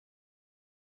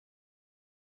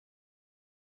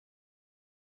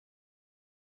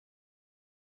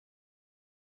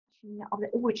of the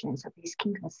origins of this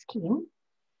king-kang scheme.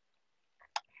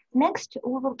 Next,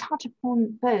 we will touch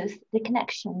upon both the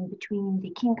connection between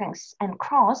the king-kangs and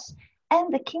cross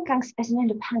and the king-kangs as an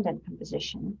independent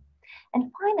composition.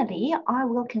 And finally, I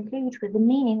will conclude with the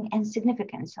meaning and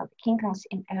significance of the king-kangs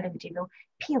in early medieval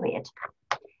period.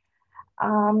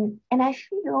 And I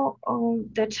feel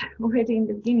that already in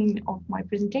the beginning of my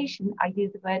presentation, I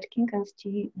used the word king-kangs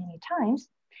too many times,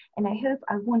 and I hope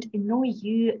I won't annoy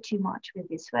you too much with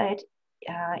this word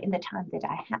in the time that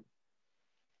I have.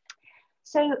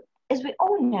 So, as we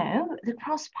all know, the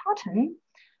cross pattern,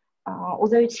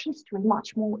 although its history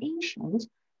much more ancient,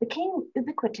 became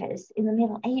ubiquitous in the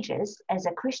Middle Ages as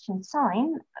a Christian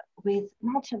sign with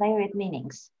multi-layered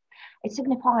meanings. It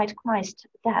signified Christ's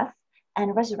death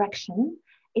and resurrection.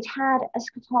 It had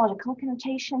eschatological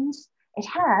connotations. It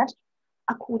had,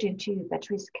 according to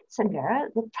Beatrice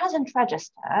Kitzinger, the present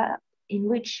register in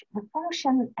which the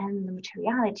function and the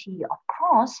materiality of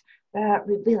cross were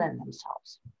revealing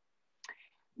themselves.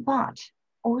 But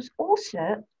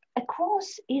also, a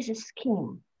cross is a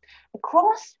scheme. A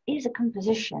cross is a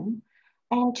composition,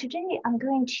 and today I'm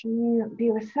going to be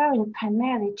referring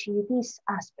primarily to this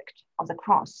aspect of the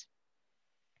cross.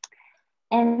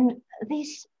 And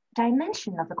this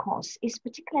dimension of the cross is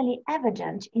particularly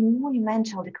evident in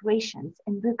monumental decorations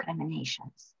and book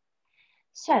laminations.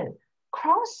 So,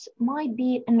 cross might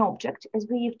be an object, as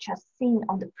we've just seen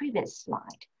on the previous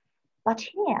slide, but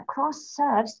here cross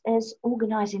serves as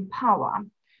organizing power,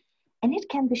 and it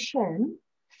can be shown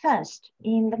first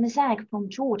in the mosaic from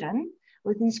Jordan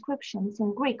with inscriptions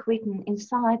in Greek written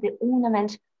inside the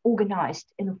ornament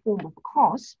organized in the form of a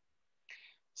cross.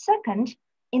 Second,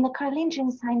 in the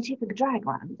Carolingian scientific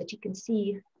diagram that you can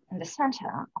see in the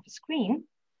center of the screen,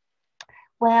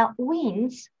 where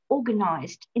wings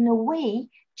organized in a way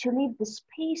to leave the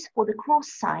space for the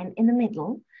cross sign in the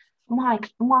middle,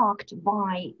 marked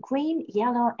by green,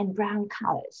 yellow, and brown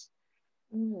colors.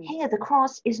 Here, the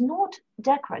cross is not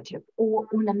decorative or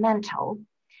ornamental.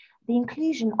 The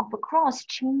inclusion of a cross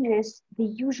changes the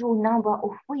usual number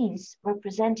of wings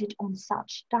represented on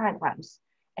such diagrams,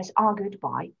 as argued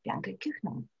by Bianca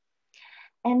Kuchner.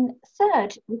 And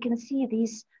third, we can see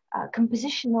this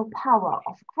compositional power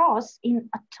of a cross in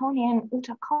Attonian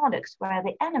altar codex, where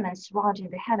the elements surrounding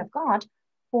the head of God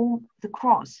form the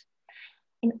cross.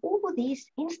 In all of these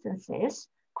instances,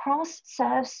 cross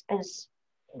serves as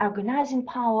organizing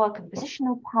power,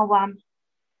 compositional power.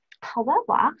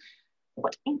 However,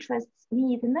 what interests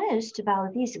me the most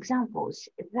about these examples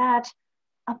is that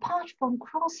apart from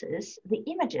crosses, the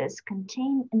images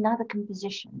contain another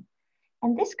composition,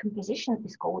 and this composition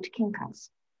is called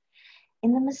king-kangs.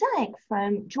 In the mosaic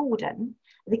from Jordan,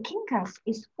 the king-kangs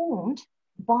is formed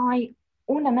by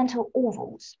ornamental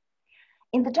ovals.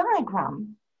 In the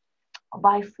diagram,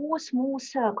 by 4 small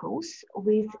circles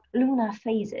with lunar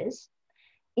phases.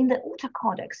 In the altar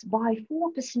codex, by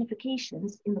 4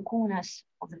 personifications in the corners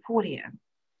of the folio.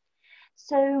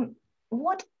 So,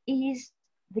 what is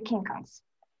the king-kangs?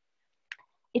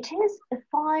 It is a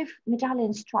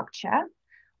 5-medallion structure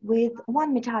with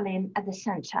 1 medallion at the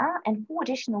center and 4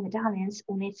 additional medallions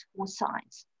on its 4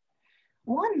 sides.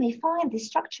 One may find this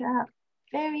structure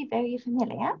very, very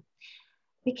familiar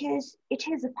because it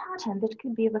is a pattern that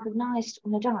could be recognized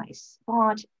on a dice,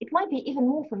 but it might be even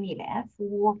more familiar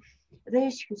for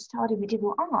those who study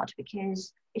medieval art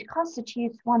because it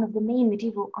constitutes one of the main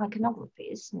medieval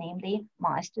iconographies, namely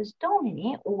Maesters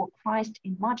Domini, or Christ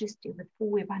in Majesty with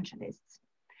 4 evangelists.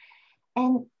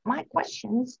 And my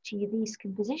questions to this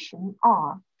composition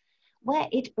are where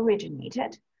it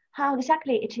originated, how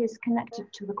exactly it is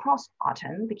connected to the cross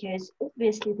pattern, because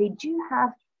obviously they do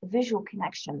have a visual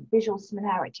connection, visual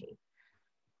similarity.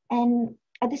 And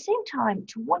at the same time,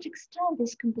 to what extent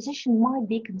this composition might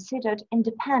be considered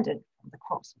independent from the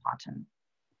cross pattern.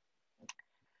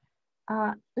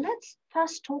 Let's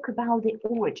first talk about the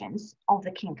origins of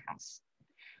the king-kangs.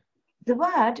 The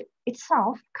word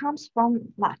itself comes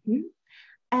from Latin,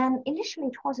 and initially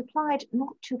it was applied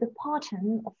not to the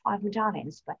pattern of 5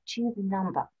 medallions, but to the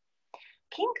number.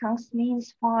 King-kangs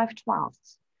means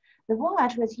 5/12. The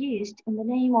word was used in the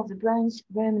name of the bronze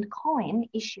Roman coin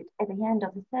issued at the end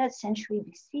of the 3rd century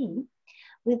BC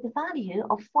with the value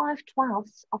of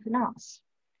 5/12 of an ounce.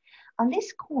 On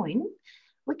this coin,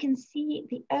 we can see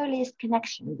the earliest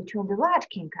connection between the word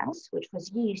king-kangs, which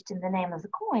was used in the name of the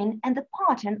coin, and the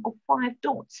pattern of 5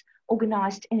 dots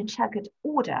organized in a checkered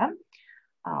order,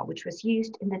 which was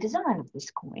used in the design of this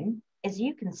coin, as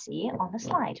you can see on the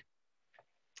slide.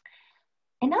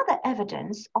 Another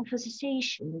evidence of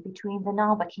association between the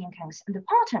number king-kangs and the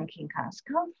pattern king-kangs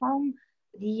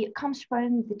comes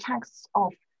from the texts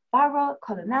of Varro,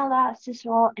 Columella,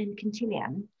 Cicero, and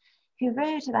Quintilian, who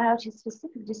wrote about a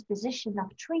specific disposition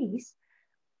of trees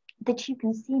that you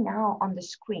can see now on the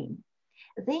screen.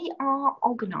 They are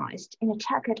organized in a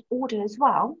checkered order as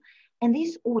well, and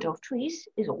this order of trees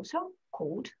is also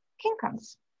called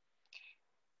quincunx.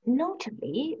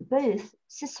 Notably, both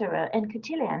Cicero and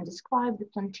Quintilian describe the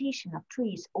plantation of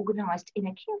trees organized in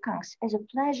a quincunx as a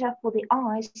pleasure for the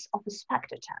eyes of a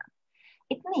spectator.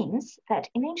 It means that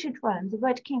in ancient Rome, the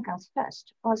word quincunx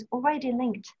first was already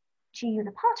linked to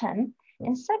the pattern,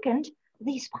 and second,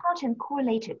 this pattern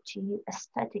correlated to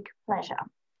aesthetic pleasure.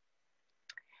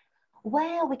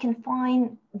 Where we can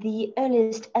find the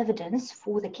earliest evidence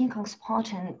for the quincunx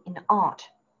pattern in art.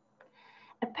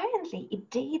 Apparently, it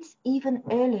dates even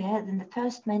earlier than the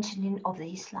first mentioning of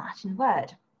this Latin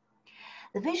word.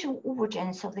 The visual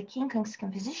origins of the quincunx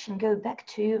composition go back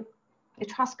to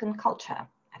Etruscan culture,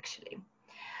 actually.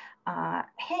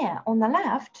 Here on the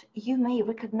left, you may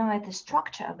recognize the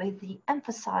structure with the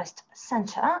emphasized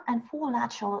center and 4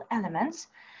 lateral elements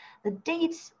that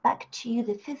dates back to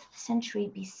the 5th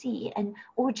century BC and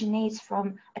originates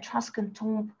from Etruscan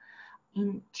tomb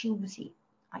in Chiusi.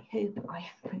 I hope I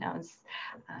pronounced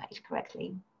it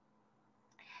correctly.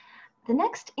 The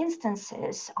next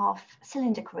instances of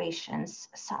ceiling decorations,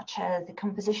 such as the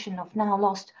composition of now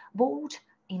lost vault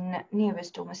in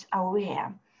nearest Domus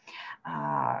Aurea,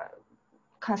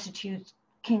 constitute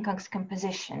quincunx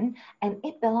composition, and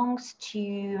it belongs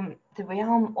to the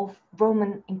realm of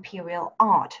Roman imperial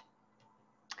art.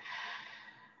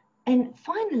 And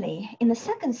finally, in the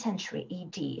 2nd century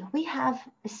AD, we have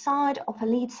a side of a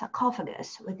lead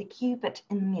sarcophagus with the cupid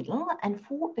in the middle and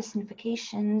 4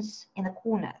 personifications in the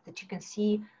corner that you can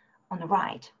see on the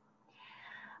right.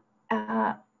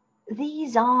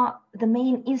 These are the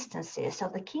main instances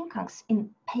of the quincunx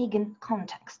in pagan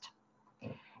context.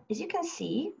 As you can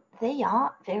see, they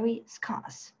are very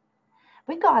scarce.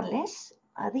 Regardless,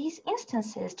 these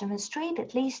instances demonstrate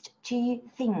at least 2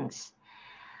 things.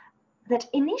 That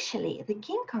initially the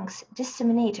quincunx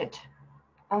disseminated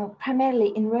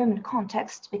primarily in Roman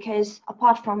context, because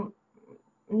apart from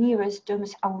nearest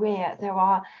Domus Aurea, there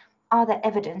are other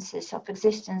evidences of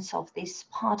existence of this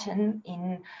pattern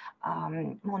in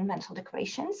monumental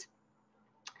decorations.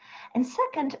 And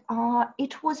second,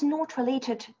 it was not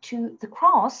related to the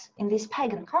cross in this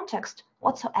pagan context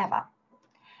whatsoever.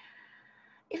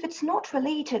 If it's not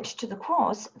related to the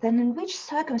cross, then in which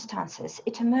circumstances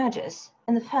it emerges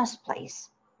in the first place,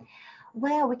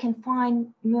 where we can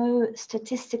find more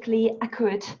statistically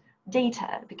accurate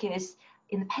data, because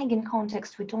in the pagan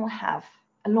context, we don't have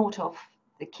a lot of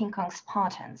the quincunx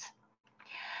patterns.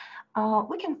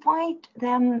 We can find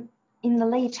them in the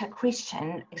later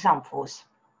Christian examples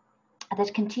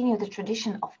that continue the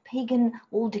tradition of pagan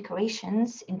wall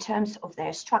decorations in terms of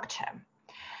their structure.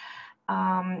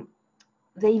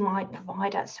 They might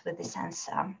provide us with this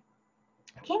answer.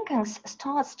 Quincunx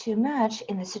starts to emerge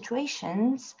in the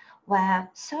situations where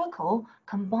circle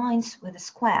combines with a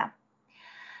square.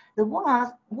 The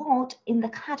vault in the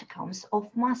catacombs of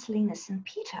Marcellinus and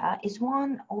Peter is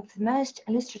one of the most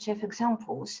illustrative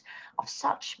examples of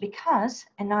such because,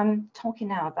 and I'm talking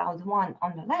now about the one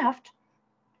on the left,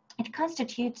 it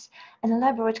constitutes an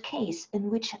elaborate case in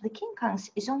which the quincunx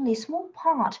is only a small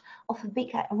part of a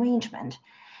bigger arrangement,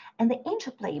 and the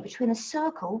interplay between a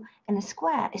circle and a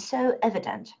square is so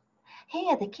evident.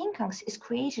 Here, the quincunx is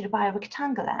created by a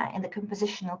rectangular in the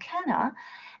compositional canna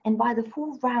and by the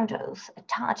 4 roundels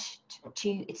attached to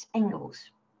its angles.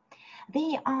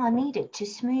 They are needed to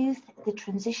smooth the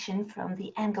transition from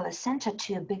the angular center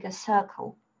to a bigger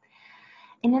circle.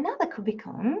 In another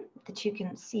cubiculum that you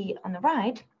can see on the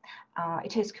right,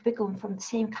 it is cubiculum from the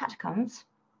same catacomb,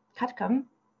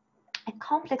 a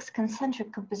complex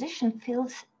concentric composition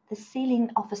fills the ceiling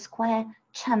of a square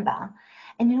chamber,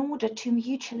 and in order to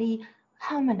mutually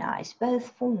harmonize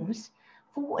both forms,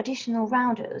 4 additional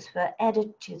roundels were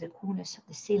added to the corners of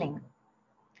the ceiling.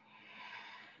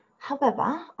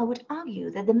 However, I would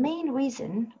argue that the main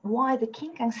reason why the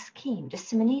quincunx scheme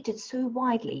disseminated so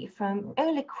widely from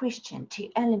early Christian to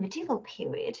early medieval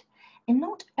period, and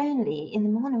not only in the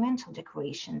monumental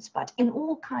decorations, but in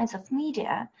all kinds of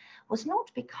media, was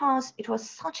not because it was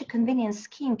such a convenient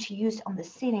scheme to use on the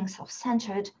ceilings of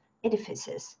centered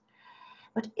edifices,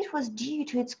 but it was due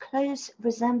to its close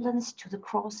resemblance to the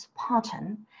cross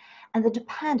pattern and the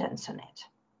dependence on it.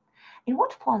 In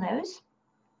what follows,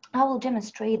 I will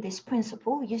demonstrate this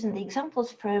principle using the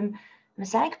examples from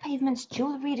mosaic pavements,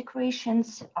 jewelry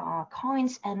decorations,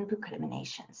 coins, and book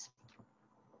illuminations.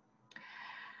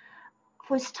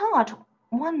 For a start,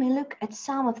 one may look at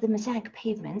some of the mosaic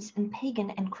pavements in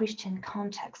pagan and Christian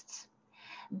contexts.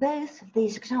 Both of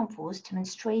these examples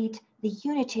demonstrate the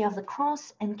unity of the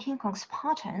cross and King Kong's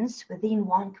patterns within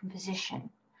one composition.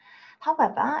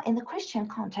 However, in the Christian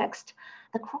context,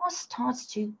 the cross starts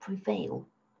to prevail.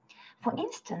 For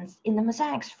instance, in the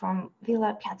mosaics from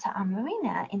Villa Piazza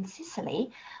Armerina in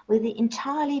Sicily, with the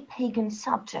entirely pagan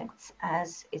subjects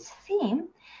as its theme,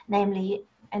 namely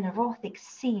an erotic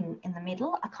scene in the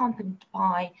middle accompanied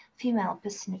by female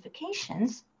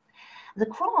personifications, the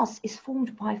cross is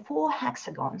formed by 4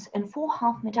 hexagons and 4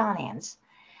 half medallions,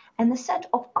 and the set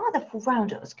of other 4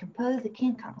 roundels compose the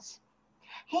quincunx.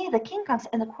 Here, the quincunx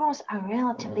and the cross are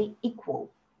relatively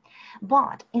equal.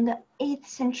 But in the 8th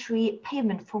century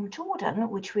pavement from Jordan,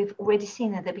 which we've already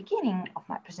seen at the beginning of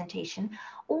my presentation,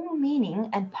 all meaning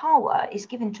and power is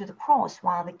given to the cross,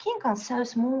 while the quincunx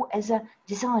serves more as a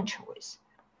design choice.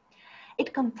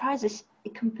 It comprises a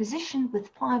composition with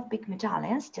 5 big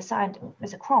medallions designed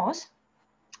as a cross,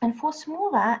 and 4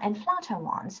 smaller and flatter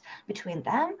ones between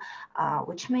them,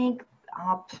 which make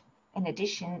up an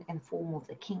addition and form of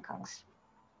the quincunx.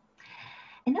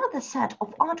 Another set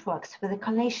of artworks with a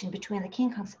correlation between the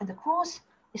quincunx and the cross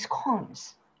is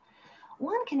coins.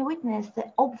 One can witness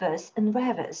the obverse and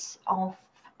reverse of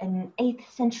an 8th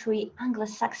century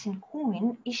Anglo-Saxon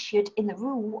coin issued in the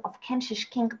rule of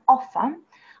Kentish King Offa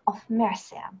of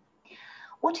Mercia.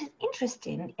 What is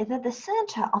interesting is that the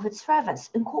center of its reverse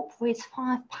incorporates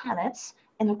 5 pallets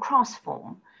in a cross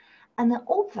form, and the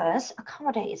obverse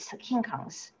accommodates the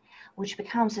quincunx, which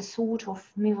becomes a sort of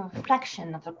mirror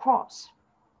reflection of the cross.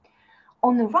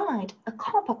 On the right, a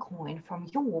copper coin from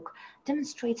York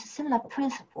demonstrates a similar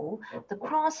principle. The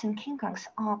cross and quincunx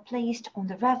are placed on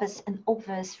the reverse and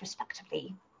obverse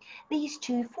respectively. These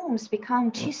 2 forms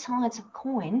become 2 sides of a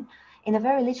coin in a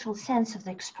very literal sense of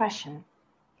the expression.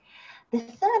 The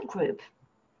third group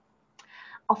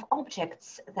of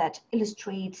objects that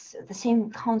illustrates the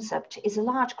same concept is a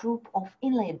large group of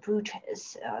inlaid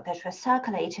brooches that were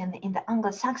circulating in the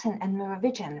Anglo-Saxon and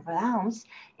Merovingian realms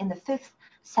in the 5th,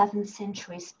 7th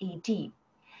centuries AD.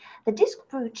 The disc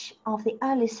brooch of the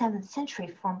early 7th century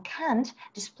from Kent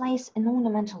displays an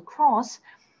ornamental cross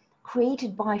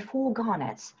created by 4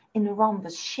 garnets in a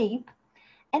rhombus shape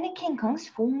and a quincunx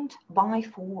formed by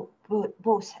 4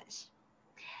 bosses.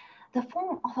 The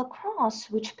form of a cross,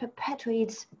 which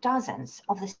perpetuates dozens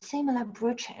of the similar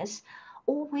brooches,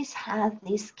 always has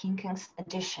this quincunx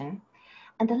addition,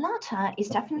 and the latter is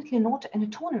definitely not an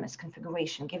autonomous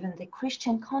configuration given the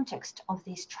Christian context of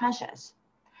these treasures.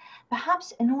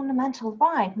 Perhaps an ornamental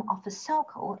rhyme of a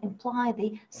circle implies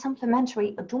the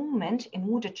supplementary adornment in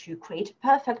order to create a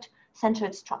perfect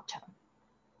centered structure.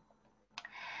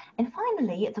 And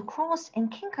finally, the cross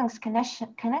and quincunx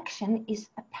connection is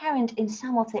apparent in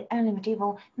some of the early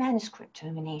medieval manuscript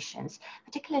illuminations,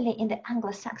 particularly in the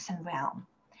Anglo-Saxon realm.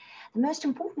 The most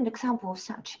important example of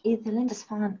such is the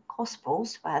Lindisfarne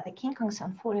Gospels, where the quincunx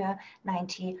on folio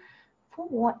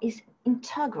 94 is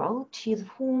integral to the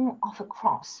form of a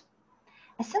cross.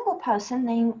 A single person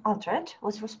named Aldred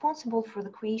was responsible for the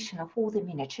creation of all the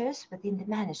miniatures within the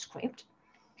manuscript,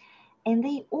 and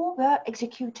they all were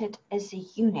executed as a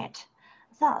unit.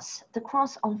 Thus, the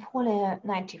cross on folio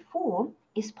 94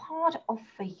 is part of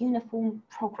a uniform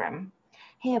program.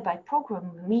 Here by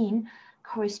program we mean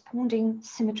corresponding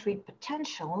symmetry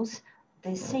potentials,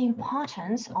 the same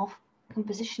patterns of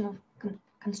composition of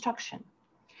construction.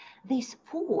 This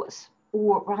force,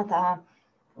 or rather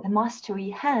the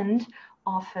mastery hand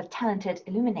of a talented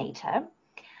illuminator,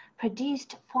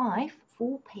 produced 5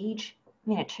 4-page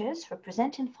miniatures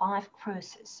representing 5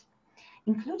 crosses,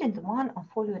 including the one on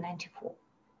folio 94.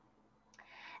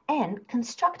 And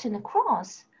constructing a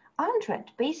cross, Andret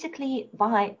basically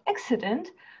by accident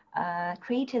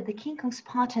created the quincunx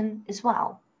pattern as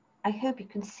well. I hope you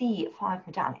can see 5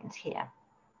 medallions here.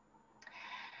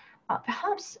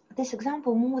 Perhaps this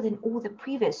example, more than all the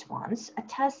previous ones,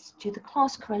 attests to the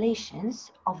close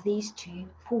correlations of these 2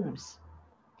 forms.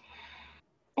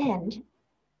 And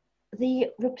the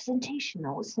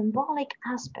representational symbolic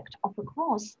aspect of a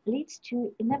cross leads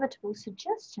to inevitable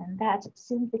suggestion that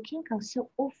since the quincunx so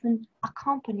often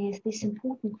accompanies this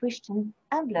important Christian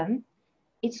emblem,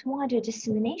 its wider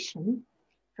dissemination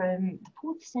from the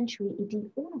 4th century AD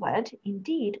onward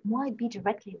indeed might be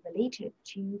directly related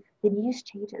to the new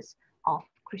status of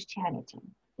Christianity.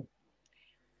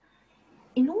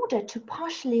 In order to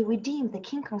partially redeem the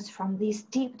quincunx from this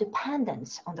deep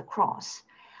dependence on the cross,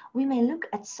 we may look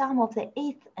at some of the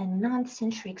 8th and 9th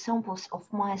century examples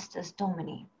of Maesters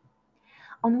Domini.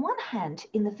 On one hand,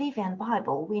 in the Vivian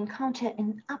Bible, we encounter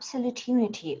an absolute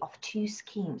unity of 2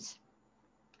 schemes.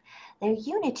 Their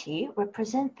unity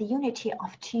represents the unity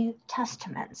of 2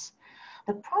 testaments.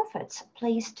 The prophets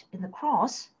placed in the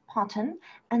cross pattern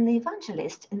and the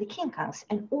evangelist in the quincunx,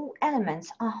 and all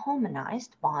elements are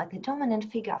harmonized by the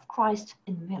dominant figure of Christ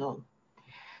in the middle.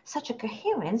 Such a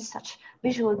coherence, such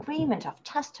visual agreement of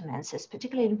testaments is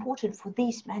particularly important for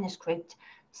this manuscript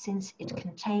since it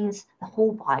contains the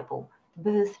whole Bible,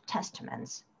 both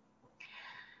testaments.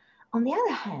 On the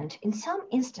other hand, in some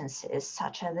instances,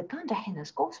 such as the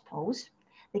Gandahina's Gospels,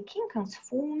 the quincunx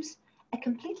forms a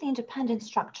completely independent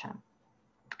structure.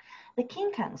 The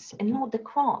quincunx and not the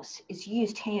cross is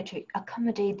used here to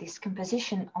accommodate this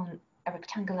composition on a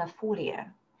rectangular folio.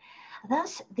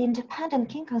 Thus, the independent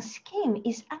quincunx scheme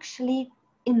is actually,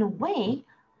 in a way,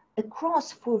 a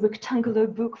cross for rectangular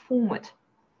book format.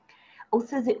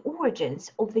 Although the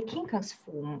origins of the quincunx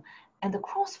form and the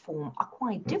cross form are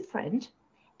quite different,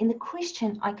 in the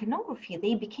Christian iconography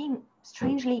they became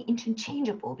strangely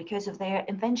interchangeable because of their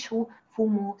eventual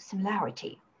formal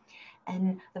similarity.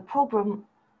 And the problem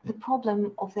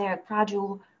of their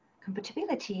gradual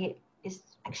compatibility is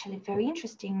actually very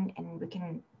interesting, and we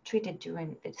can treat it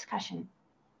during the discussion.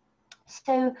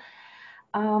 So,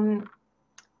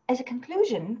 as a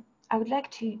conclusion, I would like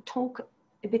to talk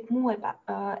a bit more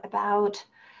about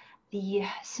the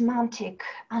semantic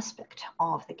aspect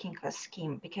of the quincunx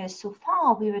scheme, because so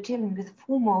far we were dealing with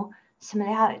formal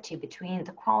similarity between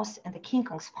the cross and the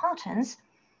quincunx patterns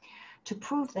to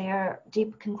prove their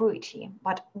deep congruity.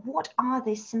 But what are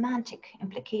the semantic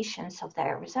implications of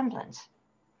their resemblance?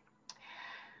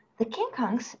 The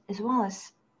quincunx, as well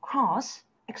as cross,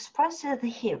 expresses the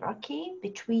hierarchy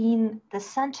between the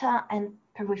center and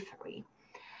periphery,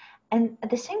 and at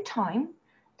the same time,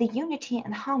 the unity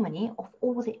and harmony of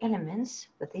all the elements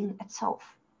within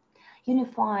itself,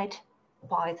 unified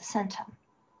by the center.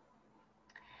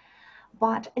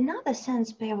 But another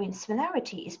sense-bearing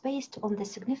similarity is based on the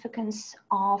significance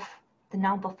of the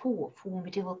number 4 for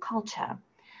medieval culture,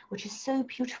 which is so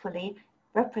beautifully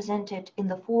represented in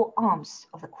the 4 arms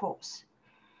of the cross.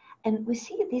 And we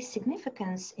see this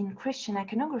significance in Christian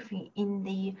iconography in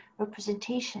the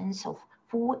representations of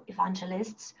 4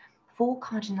 evangelists, 4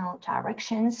 cardinal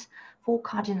directions, 4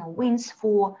 cardinal winds,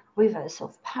 4 rivers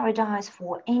of paradise,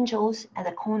 4 angels at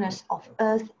the corners of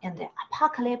earth in the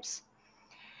apocalypse,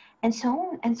 and so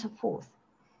on and so forth,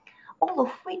 all of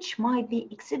which might be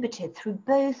exhibited through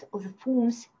both of the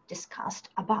forms discussed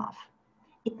above.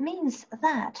 It means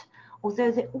that,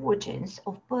 although the origins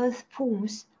of both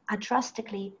forms are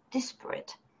drastically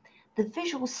disparate, the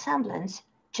visual semblance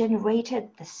generated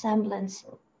the semblance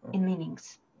in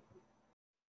meanings.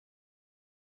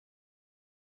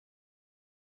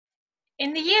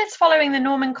 In the years following the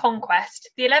Norman conquest,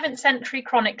 the 11th century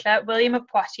chronicler William of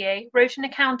Poitiers wrote an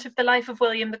account of the life of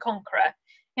William the Conqueror,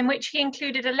 in which he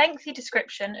included a lengthy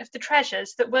description of the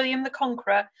treasures that William the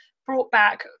Conqueror brought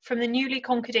back from the newly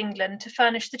conquered England to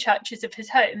furnish the churches of his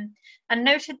home, and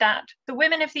noted that the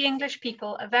women of the English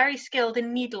people are very skilled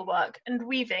in needlework and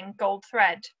weaving gold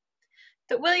thread.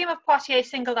 That William of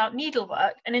Poitiers singled out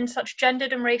needlework, and in such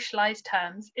gendered and racialized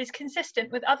terms, is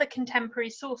consistent with other contemporary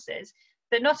sources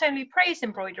that not only praise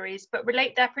embroideries, but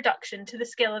relate their production to the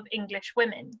skill of English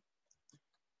women.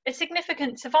 A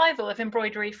significant survival of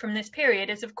embroidery from this period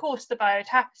is, of course, the Bayeux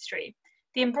tapestry,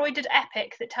 the embroidered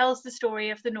epic that tells the story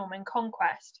of the Norman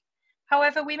conquest.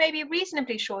 However, we may be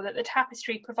reasonably sure that the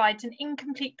tapestry provides an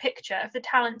incomplete picture of the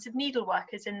talents of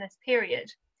needleworkers in this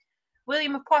period.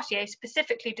 William of Poitiers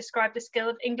specifically described the skill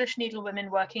of English needlewomen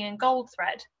working in gold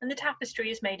thread, and the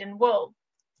tapestry is made in wool.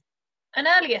 An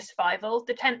earlier survival,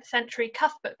 the 10th century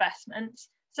Cuthbert vestments,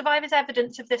 survive as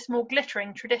evidence of this more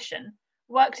glittering tradition,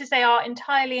 worked as they are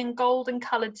entirely in gold and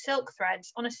coloured silk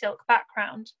threads on a silk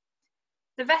background.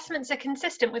 The vestments are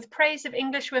consistent with praise of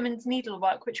English women's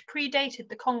needlework which predated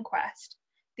the conquest.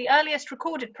 The earliest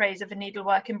recorded praise of a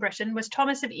needlework in Britain was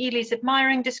Thomas of Ely's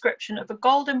admiring description of a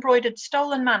gold-embroidered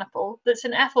stolen maniple that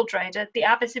St Etheldreda, the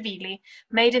Abbess of Ely,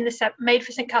 made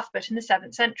for St Cuthbert in the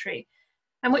 7th century,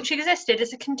 and which existed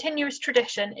as a continuous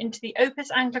tradition into the Opus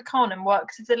Anglicanum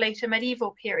works of the later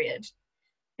medieval period.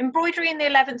 Embroidery in the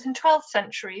 11th and 12th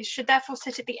centuries should therefore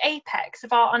sit at the apex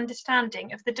of our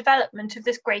understanding of the development of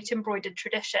this great embroidered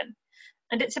tradition,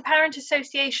 and its apparent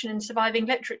association in surviving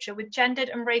literature with gendered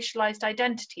and racialized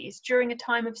identities during a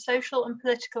time of social and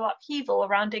political upheaval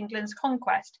around England's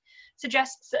conquest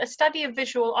suggests that a study of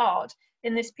visual art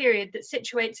in this period that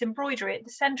situates embroidery at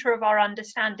the center of our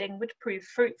understanding would prove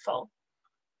fruitful.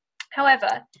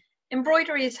 However,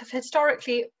 embroideries have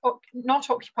historically not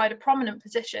occupied a prominent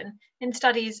position in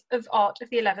studies of art of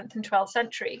the 11th and 12th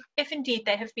century, if indeed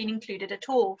they have been included at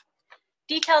all.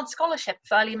 Detailed scholarship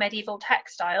of early medieval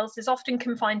textiles is often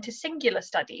confined to singular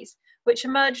studies, which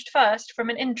emerged first from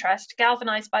an interest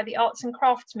galvanized by the arts and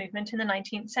crafts movement in the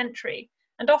 19th century,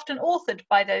 and often authored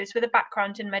by those with a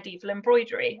background in medieval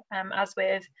embroidery, as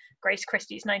with Grace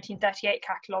Christie's 1938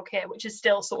 catalogue here, which is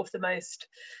still sort of the most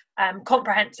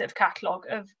comprehensive catalogue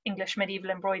of English medieval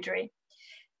embroidery.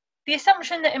 The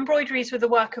assumption that embroideries were the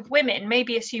work of women may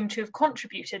be assumed to have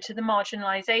contributed to the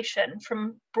marginalisation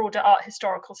from broader art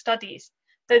historical studies,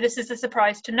 though this is a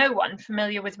surprise to no one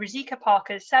familiar with Rosika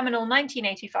Parker's seminal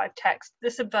 1985 text, The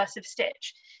Subversive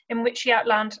Stitch, in which she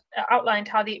outlined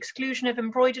how the exclusion of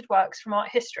embroidered works from art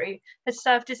history has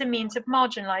served as a means of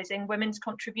marginalising women's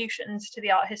contributions to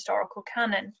the art historical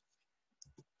canon.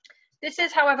 This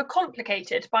is, however,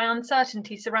 complicated by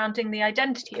uncertainty surrounding the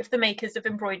identity of the makers of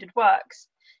embroidered works.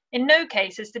 In no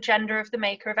case is the gender of the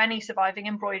maker of any surviving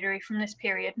embroidery from this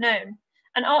period known,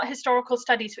 and art historical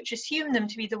studies which assume them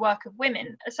to be the work of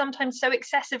women are sometimes so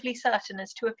excessively certain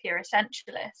as to appear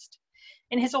essentialist.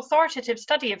 In his authoritative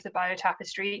study of the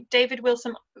biotapestry, David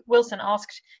Wilson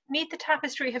asked, "Need the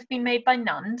tapestry have been made by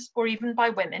nuns, or even by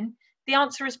women?" The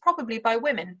answer is probably by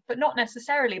women, but not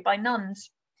necessarily by nuns.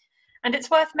 And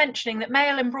it's worth mentioning that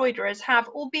male embroiderers have,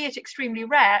 albeit extremely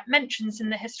rare, mentions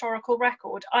in the historical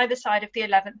record either side of the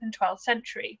 11th and 12th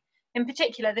century, in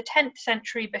particular the 10th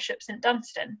century Bishop St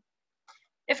Dunstan.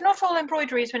 If not all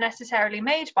embroideries were necessarily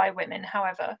made by women,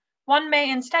 however, one may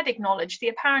instead acknowledge the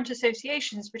apparent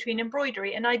associations between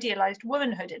embroidery and idealised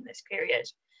womanhood in this period.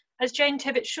 As Jane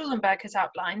Tibbett-Schulenberg has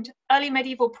outlined, early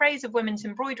medieval praise of women's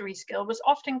embroidery skill was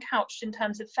often couched in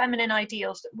terms of feminine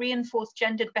ideals that reinforced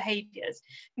gendered behaviours,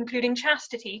 including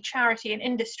chastity, charity, and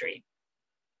industry.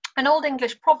 An Old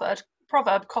English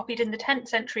proverb copied in the 10th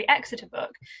century Exeter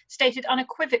book stated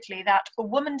unequivocally that a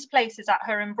woman's place is at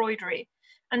her embroidery,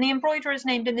 and the embroiderers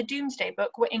named in the Domesday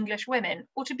book were English women,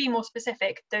 or to be more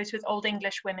specific, those with Old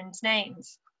English women's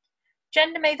names.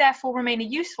 Gender may therefore remain a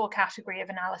useful category of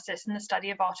analysis in the study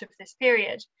of art of this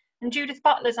period, and Judith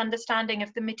Butler's understanding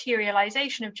of the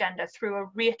materialisation of gender through a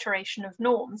reiteration of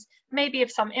norms may be of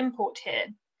some import here.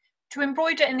 To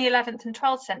embroider in the 11th and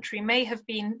 12th century may have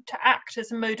been to act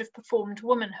as a mode of performed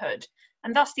womanhood,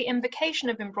 and thus the invocation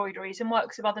of embroideries in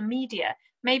works of other media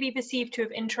may be perceived to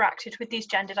have interacted with these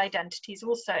gendered identities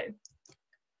also.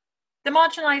 The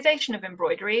marginalisation of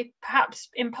embroidery, perhaps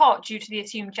in part due to the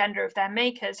assumed gender of their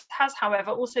makers, has, however,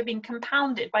 also been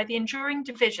compounded by the enduring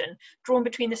division drawn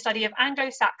between the study of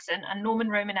Anglo-Saxon and Norman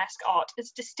Romanesque art as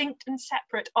distinct and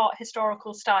separate art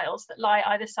historical styles that lie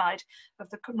either side of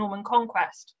the Norman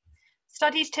conquest.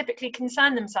 Studies typically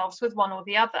concern themselves with one or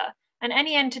the other, and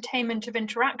any entertainment of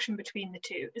interaction between the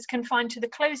two is confined to the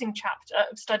closing chapter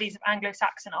of studies of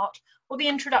Anglo-Saxon art or the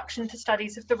introduction to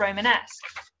studies of the Romanesque.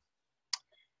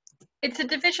 It's a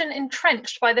division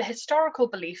entrenched by the historical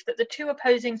belief that the two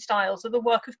opposing styles are the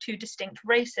work of two distinct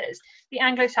races, the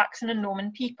Anglo-Saxon and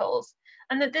Norman peoples,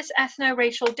 and that this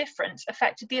ethno-racial difference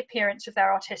affected the appearance of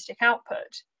their artistic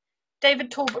output. David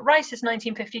Talbot Rice's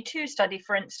 1952 study,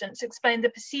 for instance, explained the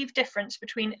perceived difference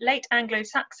between late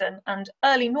Anglo-Saxon and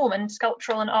early Norman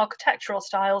sculptural and architectural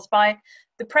styles by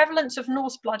the prevalence of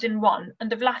Norse blood in one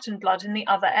and of Latin blood in the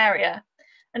other area.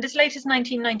 And as late as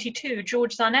 1992,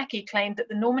 George Zarnecki claimed that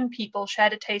the Norman people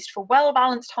shared a taste for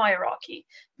well-balanced hierarchy,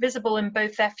 visible in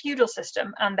both their feudal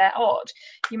system and their art.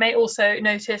 You may also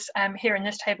notice here in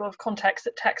this table of context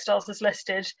that textiles is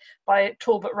listed by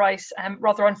Talbot Rice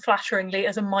rather unflatteringly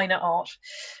as a minor art.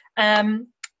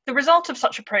 The result of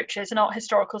such approaches in art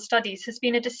historical studies has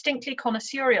been a distinctly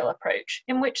connoisseurial approach,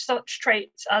 in which such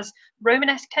traits as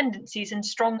Romanesque tendencies in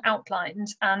strong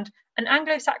outlines and an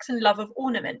Anglo-Saxon love of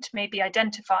ornament may be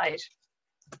identified.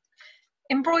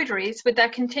 Embroideries, with their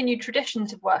continued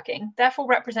traditions of working, therefore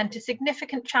represent a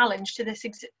significant challenge to this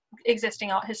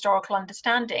existing art historical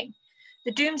understanding.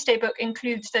 The Domesday Book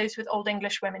includes those with Old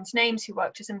English women's names who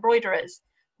worked as embroiderers.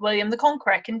 William the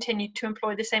Conqueror continued to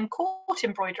employ the same court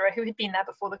embroiderer who had been there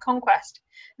before the conquest,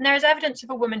 and there is evidence of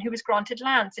a woman who was granted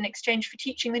lands in exchange for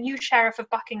teaching the new Sheriff of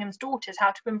Buckingham's daughters how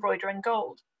to embroider in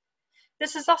gold.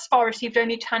 This has thus far received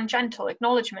only tangential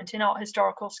acknowledgement in art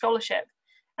historical scholarship,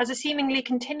 as a seemingly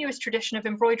continuous tradition of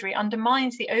embroidery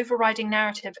undermines the overriding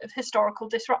narrative of historical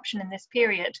disruption in this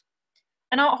period.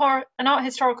 An art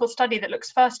historical study that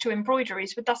looks first to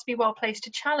embroideries would thus be well placed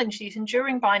to challenge these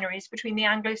enduring binaries between the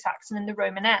Anglo-Saxon and the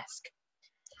Romanesque.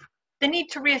 The need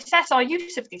to reassess our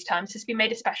use of these terms has been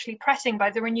made especially pressing by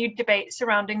the renewed debate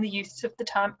surrounding the use of the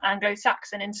term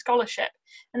Anglo-Saxon in scholarship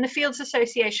and the field's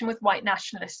association with white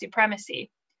nationalist supremacy.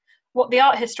 What the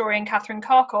art historian Catherine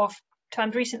Kharkov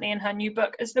termed recently in her new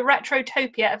book as the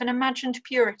retrotopia of an imagined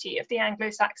purity of the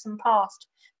Anglo-Saxon past,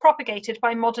 propagated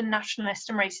by modern nationalist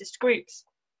and racist groups.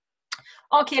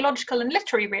 Archaeological and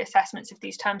literary reassessments of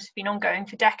these terms have been ongoing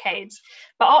for decades,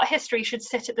 but art history should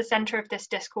sit at the centre of this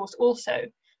discourse also,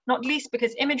 not least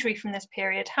because imagery from this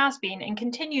period has been and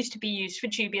continues to be used for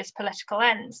dubious political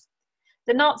ends.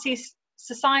 The Nazi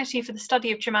Society for the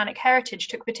Study of Germanic Heritage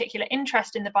took particular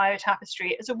interest in the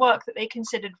biotapestry as a work that they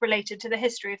considered related to the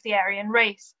history of the Aryan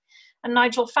race. And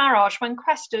Nigel Farage, when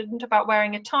questioned about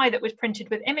wearing a tie that was printed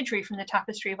with imagery from the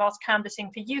tapestry whilst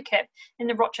canvassing for UKIP in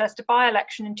the Rochester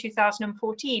by-election in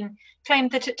 2014,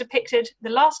 claimed that it depicted the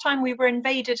last time we were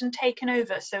invaded and taken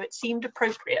over, so it seemed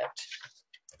appropriate.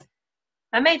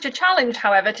 A major challenge,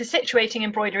 however, to situating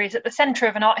embroideries at the centre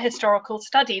of an art historical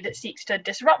study that seeks to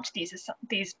disrupt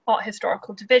these art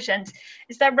historical divisions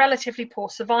is their relatively poor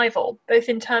survival, both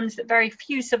in terms that very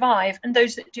few survive and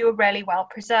those that do are rarely well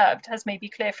preserved, as may be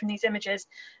clear from these images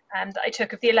that I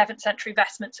took of the 11th century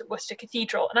vestments at Worcester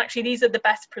Cathedral. And actually these are the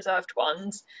best preserved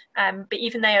ones, but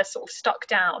even they are sort of stuck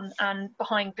down and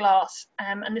behind glass,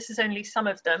 and this is only some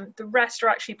of them. The rest are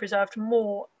actually preserved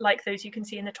more like those you can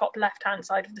see in the top left-hand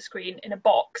side of the screen in a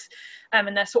box,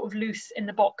 and they're sort of loose in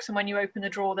the box, and when you open the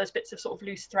drawer there's bits of sort of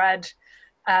loose thread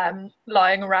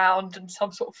lying around and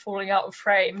some sort of falling out of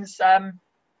frames. So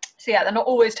yeah, they're not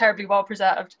always terribly well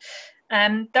preserved.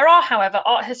 There are, however,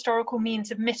 art historical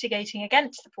means of mitigating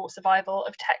against the poor survival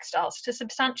of textiles to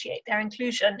substantiate their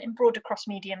inclusion in broader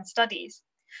cross-medium studies.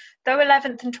 Though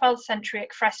 11th and 12th century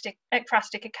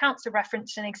ekphrastic accounts are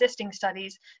referenced in existing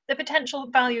studies, the potential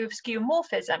value of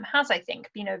skeuomorphism has, I think,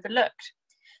 been overlooked.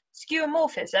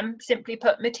 Skeuomorphism, simply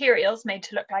put, materials made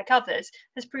to look like others,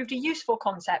 has proved a useful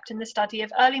concept in the study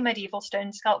of early medieval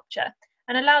stone sculpture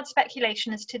and allowed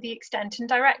speculation as to the extent and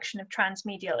direction of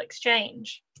transmedial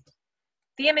exchange.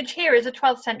 The image here is a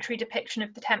 12th century depiction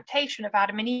of the temptation of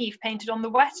Adam and Eve painted on the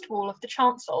west wall of the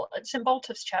chancel at St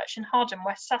Botolph's Church in Hardham,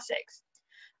 West Sussex.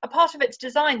 A part of its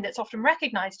design that's often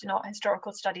recognised in art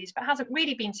historical studies but hasn't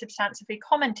really been substantively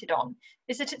commented on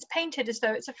is that it's painted as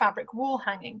though it's a fabric wall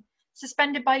hanging,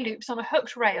 suspended by loops on a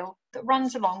hooked rail that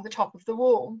runs along the top of the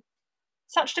wall.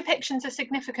 Such depictions are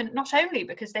significant not only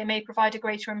because they may provide a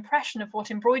greater impression of what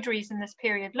embroideries in this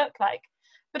period look like,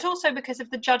 but also because of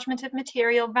the judgment of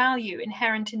material value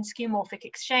inherent in skeuomorphic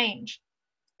exchange.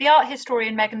 The art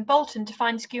historian Megan Bolton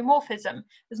defines skeuomorphism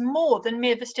as more than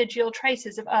mere vestigial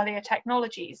traces of earlier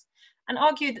technologies, and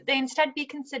argued that they instead be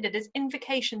considered as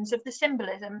invocations of the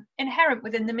symbolism inherent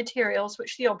within the materials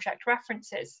which the object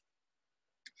references.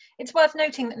 It's worth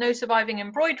noting that no surviving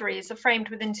embroideries are framed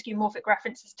within skeuomorphic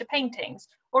references to paintings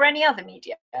or any other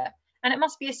media, and it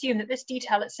must be assumed that this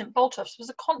detail at St Botolph's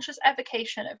was a conscious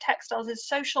evocation of textiles'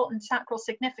 social and sacral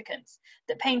significance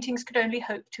that paintings could only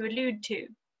hope to allude to.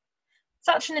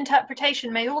 Such an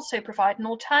interpretation may also provide an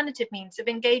alternative means of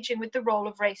engaging with the role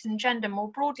of race and gender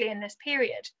more broadly in this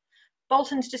period.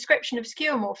 Bolton's description of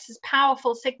skeuomorphs as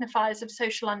powerful signifiers of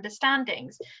social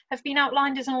understandings have been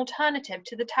outlined as an alternative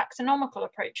to the taxonomical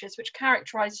approaches which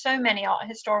characterise so many art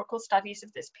historical studies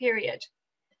of this period.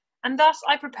 And thus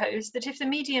I propose that if the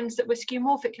mediums that were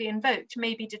skeuomorphically invoked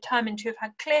may be determined to have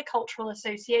had clear cultural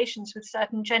associations with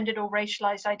certain gendered or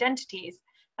racialised identities,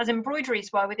 as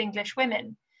embroideries were with English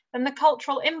women, then the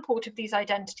cultural import of these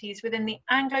identities within the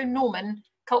Anglo-Norman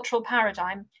cultural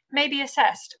paradigm may be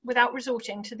assessed without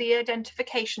resorting to the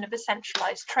identification of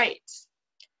essentialised traits.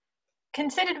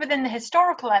 Considered within the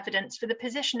historical evidence for the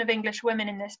position of English women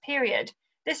in this period,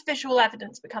 this visual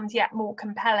evidence becomes yet more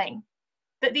compelling.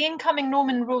 That the incoming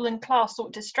Norman ruling class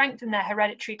sought to strengthen their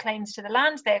hereditary claims to the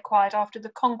lands they acquired after the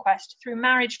conquest through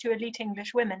marriage to elite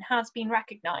English women has been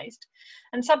recognised,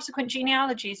 and subsequent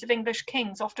genealogies of English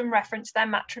kings often reference their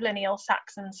matrilineal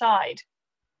Saxon side.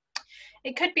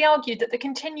 It could be argued that the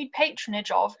continued patronage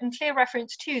of and clear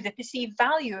reference to the perceived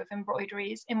value of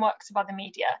embroideries in works of other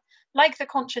media, like the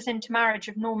conscious intermarriage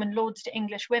of Norman lords to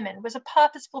English women, was a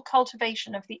purposeful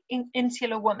cultivation of the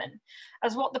insular woman,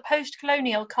 as what the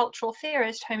post-colonial cultural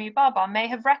theorist Homi Bhabha may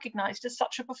have recognised as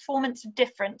such a performance of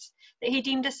difference that he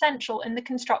deemed essential in the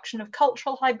construction of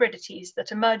cultural hybridities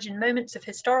that emerge in moments of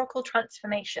historical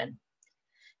transformation.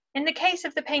 In the case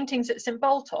of the paintings at St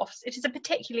Botolph's, it is a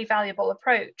particularly valuable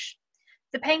approach.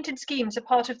 The painted schemes are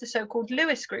part of the so-called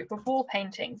Lewis group of wall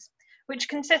paintings, which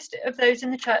consist of those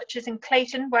in the churches in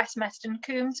Clayton, Westmeston,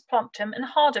 Coombs, Plumpton and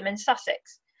Hardham in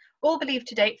Sussex, all believed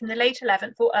to date from the late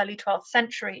 11th or early 12th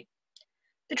century.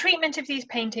 The treatment of these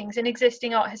paintings in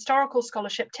existing art historical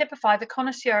scholarship typify the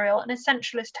connoisseurial and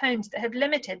essentialist tones that have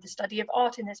limited the study of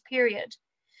art in this period.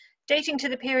 Dating to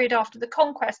the period after the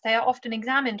conquest, they are often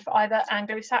examined for either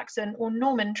Anglo-Saxon or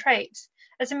Norman traits,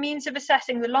 as a means of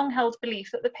assessing the long-held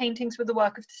belief that the paintings were the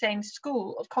work of the same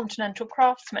school of continental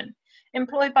craftsmen,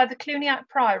 employed by the Cluniac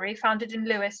Priory, founded in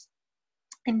Lewis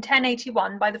in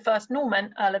 1081 by the first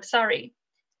Norman, Earl of Surrey.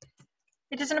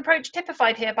 It is an approach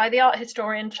typified here by the art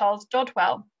historian Charles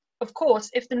Dodwell. Of course,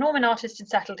 if the Norman artist had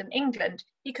settled in England,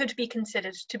 he could be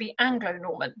considered to be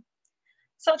Anglo-Norman.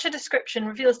 Such a description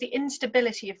reveals the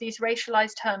instability of these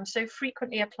racialized terms so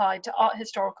frequently applied to art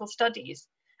historical studies,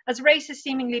 as race is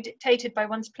seemingly dictated by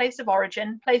one's place of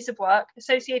origin, place of work,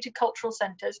 associated cultural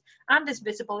centres, and is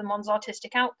visible in one's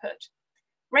artistic output.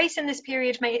 Race in this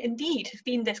period may indeed have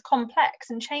been this complex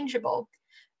and changeable,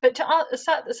 but to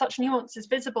assert that such nuance is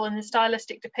visible in the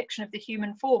stylistic depiction of the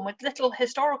human form with little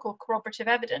historical corroborative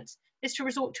evidence is to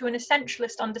resort to an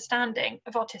essentialist understanding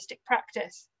of artistic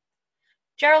practice.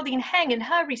 Geraldine Heng, in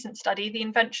her recent study, The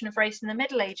Invention of Race in the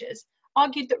Middle Ages,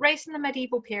 argued that race in the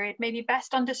medieval period may be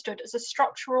best understood as a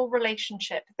structural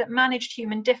relationship that managed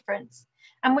human difference,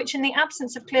 and which, in the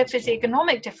absence of clear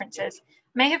physiognomic differences,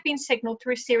 may have been signalled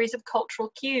through a series of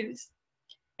cultural cues.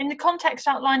 In the context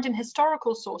outlined in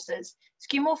historical sources,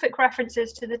 skeuomorphic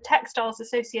references to the textiles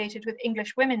associated with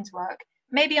English women's work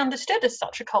may be understood as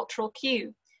such a cultural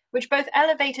cue, which both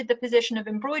elevated the position of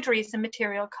embroideries in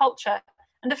material culture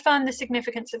and affirmed the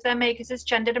significance of their makers'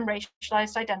 gendered and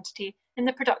racialized identity in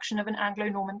the production of an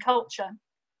Anglo-Norman culture.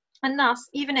 And thus,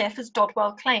 even if, as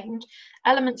Dodwell claimed,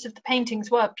 elements of the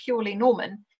paintings were purely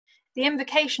Norman, the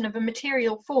invocation of a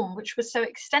material form which was so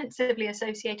extensively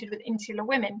associated with insular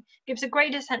women gives a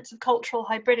greater sense of cultural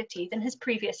hybridity than has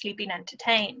previously been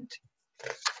entertained.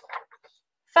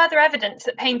 Further evidence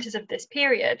that painters of this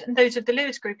period, and those of the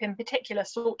Lewis group in particular,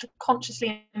 sought to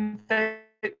consciously invoke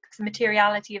the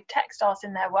materiality of textiles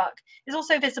in their work, is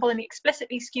also visible in the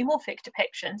explicitly skeuomorphic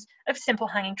depictions of simple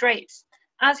hanging drapes,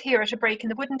 as here at a break in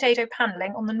the wooden dado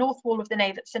panelling on the north wall of the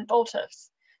nave at St. Botolph's.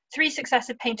 3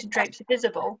 successive painted drapes are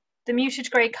visible, the muted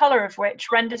grey colour of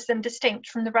which renders them distinct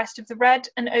from the rest of the red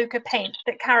and ochre paint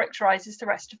that characterises the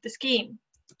rest of the scheme.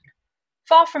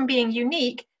 Far from being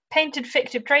unique, painted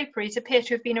fictive draperies appear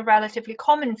to have been a relatively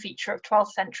common feature of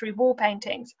 12th century wall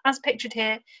paintings, as pictured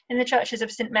here in the churches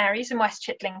of St Mary's in West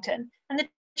Chitlington and the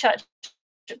church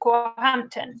at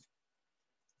Guerhampton.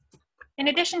 In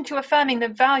addition to affirming the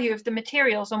value of the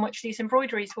materials on which these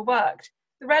embroideries were worked,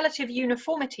 the relative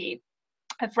uniformity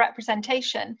of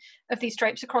representation of these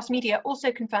drapes across media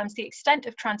also confirms the extent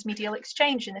of transmedial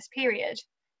exchange in this period.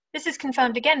 This is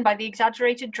confirmed again by the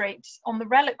exaggerated drapes on the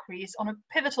reliquaries on a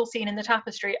pivotal scene in the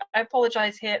tapestry. I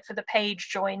apologise here for the page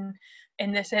join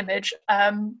in this image.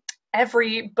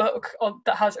 Every book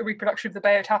that has a reproduction of the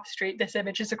Bayeux tapestry, this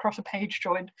image is across a page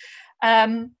join.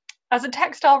 As a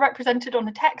textile represented on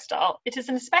a textile, it is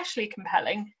an especially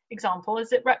compelling example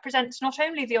as it represents not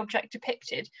only the object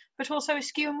depicted, but also a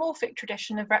skeuomorphic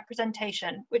tradition of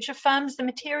representation, which affirms the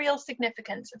material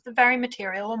significance of the very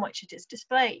material on which it is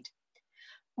displayed.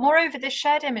 Moreover, this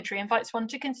shared imagery invites one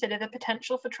to consider the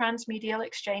potential for transmedial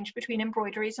exchange between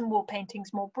embroideries and wall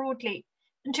paintings more broadly,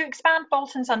 and to expand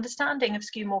Bolton's understanding of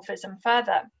skeuomorphism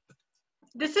further.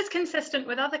 This is consistent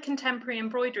with other contemporary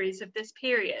embroideries of this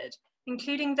period,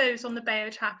 including those on the Bayeux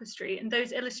tapestry and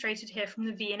those illustrated here from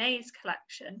the V&A's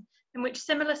collection, in which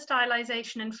similar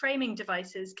stylization and framing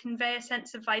devices convey a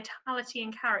sense of vitality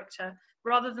and character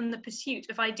rather than the pursuit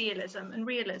of idealism and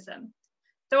realism.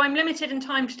 Though I'm limited in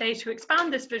time today to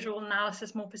expand this visual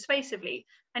analysis more persuasively,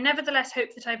 I nevertheless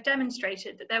hope that I've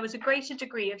demonstrated that there was a greater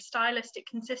degree of stylistic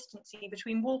consistency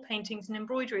between wall paintings and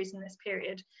embroideries in this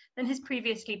period than has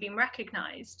previously been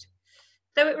recognised.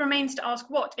 Though it remains to ask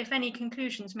what, if any,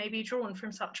 conclusions may be drawn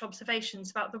from such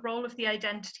observations about the role of the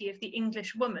identity of the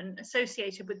English woman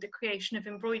associated with the creation of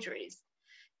embroideries.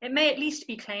 It may at least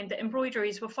be claimed that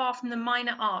embroideries were far from the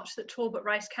minor art that Talbot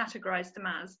Rice categorised them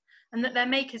as, and that their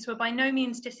makers were by no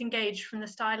means disengaged from the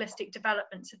stylistic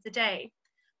developments of the day.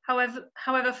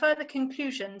 However, further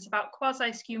conclusions about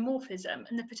quasi-skeuomorphism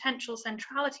and the potential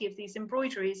centrality of these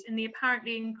embroideries in the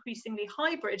apparently increasingly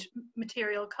hybrid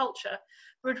material culture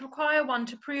would require one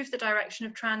to prove the direction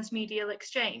of transmedial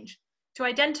exchange, to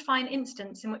identify an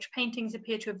instance in which paintings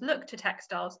appear to have looked to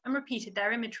textiles and repeated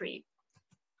their imagery.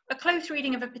 A close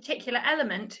reading of a particular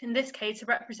element, in this case a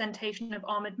representation of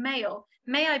armoured mail,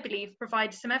 may, I believe,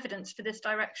 provide some evidence for this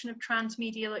direction of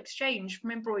transmedial exchange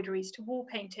from embroideries to wall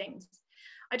paintings.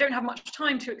 I don't have much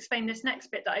time to explain this next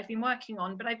bit that I've been working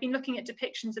on, but I've been looking at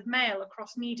depictions of mail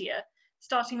across media,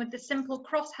 starting with the simple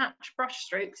crosshatch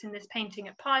brushstrokes in this painting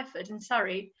at Pireford in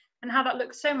Surrey, and how that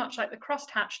looks so much like the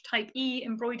crosshatch type E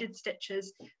embroidered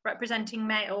stitches representing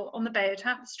mail on the Bayeux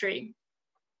tapestry.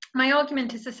 My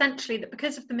argument is essentially that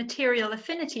because of the material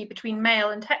affinity between mail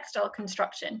and textile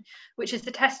construction, which is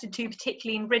attested to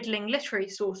particularly in riddling literary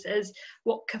sources,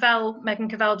 what Megan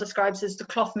Cavell describes as the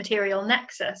cloth material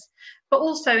nexus, but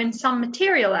also in some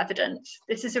material evidence.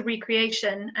 This is a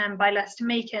recreation by Lester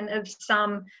Macon of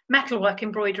some metalwork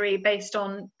embroidery based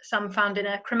on some found in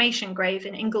a cremation grave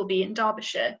in Ingleby in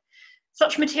Derbyshire.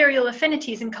 Such material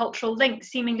affinities and cultural links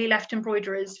seemingly left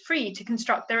embroiderers free to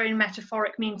construct their own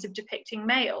metaphoric means of depicting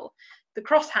mail, the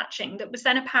cross-hatching that was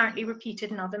then apparently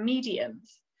repeated in other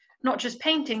mediums. Not just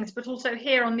paintings, but also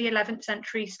here on the 11th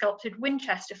century sculpted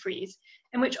Winchester frieze,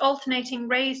 in which alternating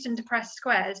raised and depressed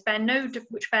squares bear no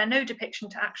depiction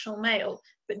to actual mail,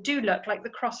 but do look like the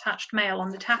cross-hatched mail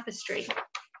on the tapestry.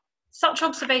 Such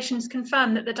observations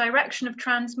confirm that the direction of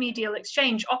transmedial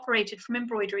exchange operated from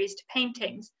embroideries to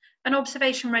paintings, an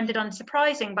observation rendered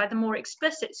unsurprising by the more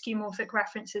explicit skeuomorphic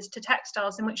references to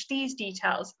textiles in which these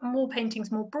details, and wall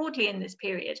paintings more broadly in this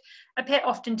period, appear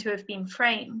often to have been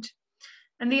framed.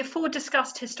 And the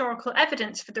afore-discussed historical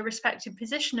evidence for the respective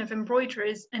position of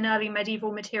embroiderers in early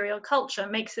medieval material culture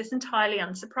makes this entirely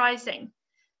unsurprising.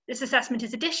 This assessment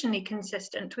is additionally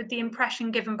consistent with the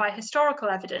impression given by historical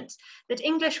evidence that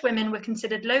English women were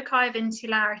considered loci of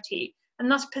insularity and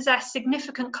thus possessed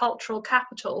significant cultural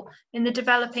capital in the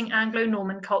developing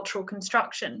Anglo-Norman cultural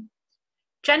construction.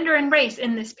 Gender and race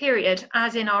in this period,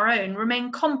 as in our own,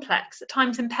 remain complex, at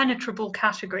times impenetrable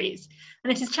categories,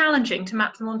 and it is challenging to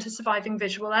map them onto surviving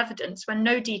visual evidence when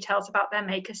no details about their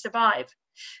makers survive.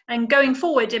 And going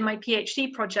forward in my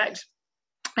PhD project,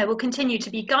 I will continue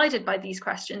to be guided by these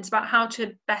questions about how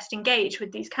to best engage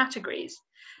with these categories.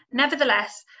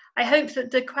 Nevertheless, I hope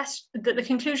that the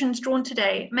conclusions drawn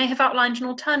today may have outlined an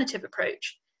alternative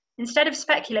approach. Instead of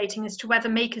speculating as to whether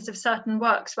makers of certain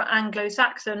works were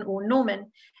Anglo-Saxon or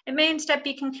Norman, it may instead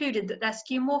be concluded that their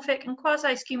skeuomorphic and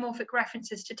quasi-skeuomorphic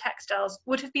references to textiles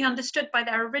would have been understood by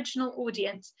their original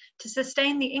audience to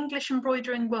sustain the English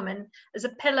embroidering woman as a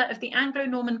pillar of the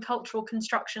Anglo-Norman cultural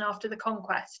construction after the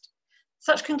conquest.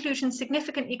 Such conclusions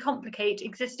significantly complicate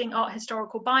existing art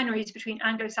historical binaries between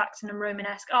Anglo-Saxon and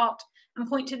Romanesque art and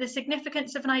point to the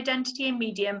significance of an identity and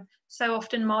medium so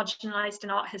often marginalized in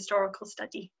art historical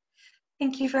study.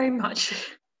 Thank you very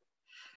much.